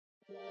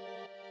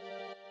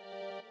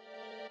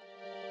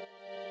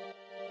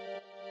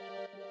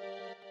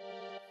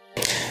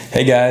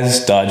Hey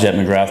guys, Dodge at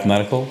McGrath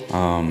Medical.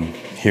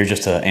 Here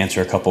just to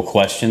answer a couple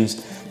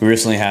questions. We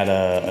recently had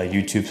a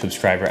YouTube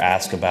subscriber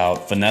ask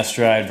about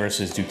Finasteride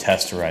versus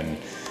Dutesteride,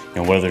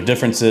 and what are their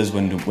differences,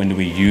 when do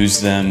we use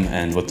them,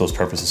 and what those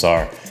purposes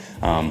are.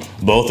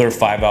 Both are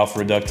 5-alpha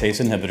reductase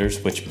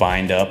inhibitors, which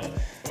bind up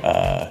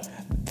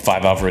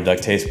 5-alpha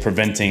reductase,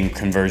 preventing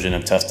conversion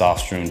of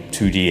testosterone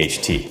to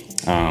DHT.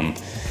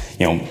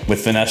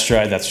 With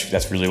Finasteride,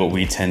 that's really what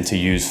we tend to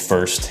use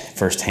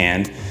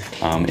firsthand.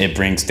 It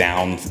brings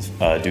down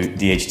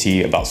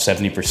DHT about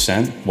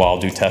 70%,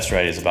 while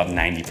Dutesteride is about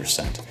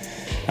 90%.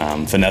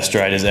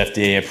 Finasteride is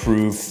FDA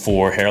approved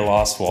for hair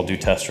loss, while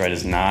Dutesteride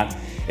is not.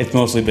 It's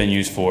mostly been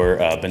used for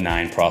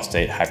benign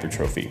prostate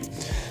hypertrophy.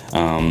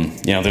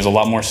 There's a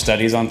lot more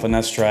studies on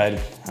Finasteride.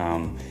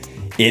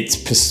 It's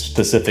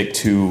specific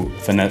to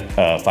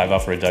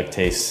 5-alpha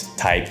reductase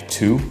type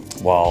 2,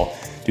 while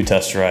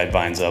Dutesteride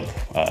binds up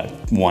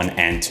 1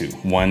 and 2.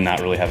 1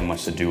 not really having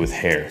much to do with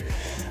hair.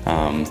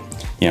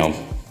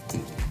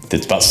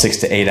 It's about 6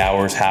 to 8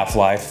 hours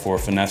half-life for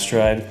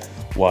Finasteride,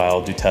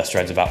 while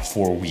Dutesteride is about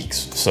 4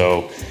 weeks.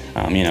 So,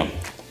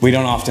 we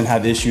don't often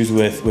have issues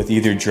with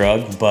either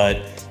drug,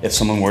 but if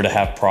someone were to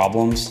have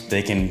problems,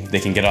 they can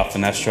get off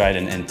Finasteride,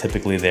 and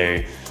typically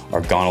they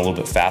are gone a little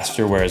bit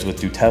faster, whereas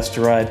with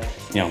Dutesteride,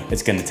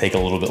 it's going to take a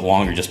little bit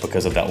longer just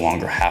because of that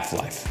longer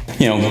half-life.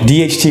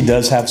 DHT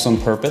does have some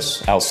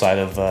purpose outside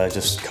of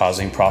just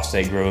causing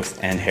prostate growth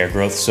and hair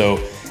growth. So,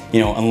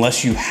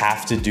 unless you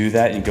have to do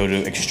that and go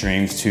to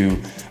extremes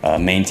to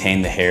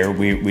maintain the hair,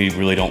 we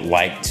really don't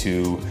like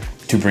to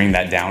bring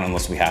that down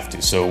unless we have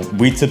to. So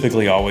we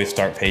typically always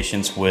start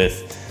patients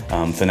with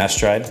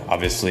Finasteride,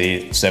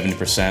 obviously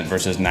 70%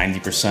 versus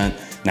 90%.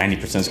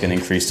 90% is going to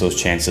increase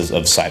those chances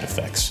of side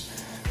effects.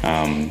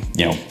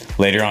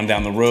 Later on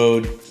down the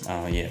road,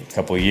 a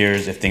couple of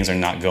years, if things are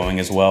not going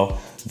as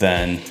well,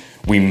 then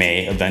we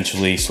may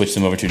eventually switch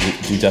them over to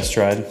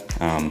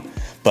Dutesteride.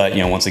 But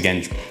once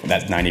again,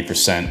 that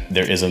 90%,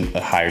 there is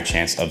a higher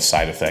chance of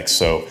side effects.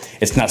 So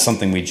it's not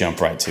something we jump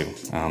right to.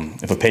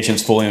 If a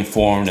patient's fully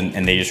informed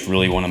and they just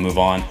really want to move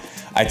on,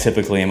 I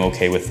typically am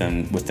okay with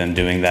them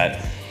doing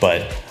that.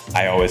 But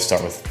I always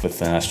start with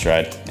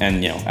Finasteride.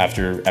 And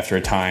after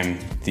a time,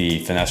 the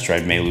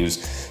Finasteride may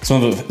lose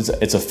some of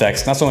its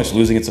effects. Not so much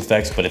losing its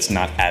effects, but it's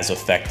not as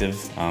effective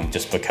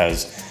just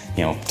because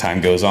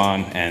time goes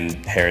on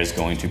and hair is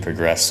going to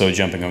progress. So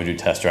jumping over to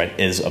Dutesteride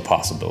is a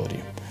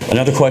possibility.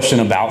 Another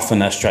question about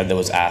Finasteride that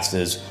was asked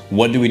is,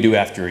 what do we do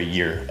after a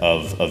year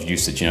of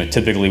usage?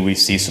 Typically we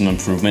see some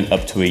improvement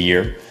up to a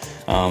year.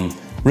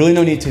 Really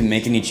no need to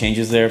make any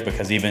changes there,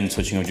 because even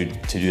switching over to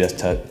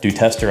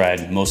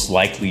Dutesteride, most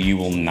likely you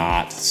will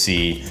not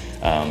see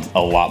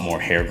a lot more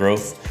hair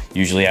growth.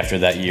 Usually after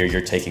that year,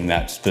 you're taking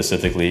that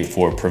specifically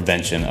for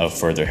prevention of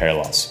further hair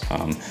loss.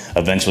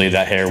 Eventually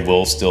that hair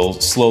will still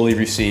slowly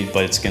recede,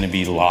 but it's going to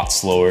be a lot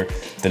slower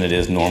than it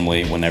is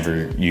normally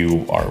whenever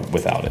you are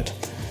without it.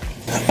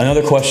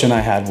 Another question I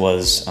had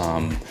was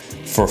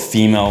for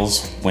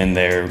females when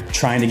they're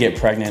trying to get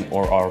pregnant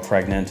or are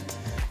pregnant.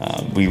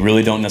 We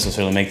really don't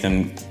necessarily make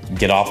them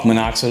get off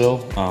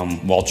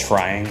minoxidil while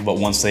trying, but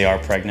once they are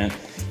pregnant,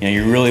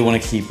 you really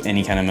want to keep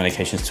any kind of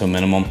medications to a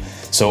minimum.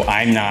 So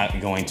I'm not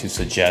going to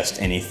suggest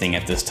anything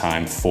at this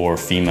time for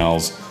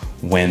females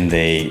when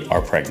they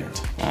are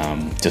pregnant.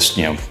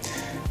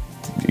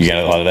 You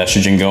got a lot of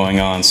estrogen going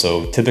on,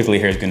 so typically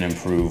hair is going to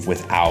improve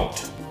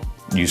without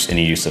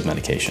any use of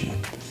medication.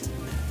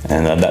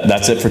 And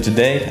that's it for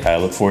today. I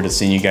look forward to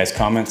seeing you guys'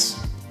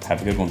 comments.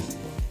 Have a good one.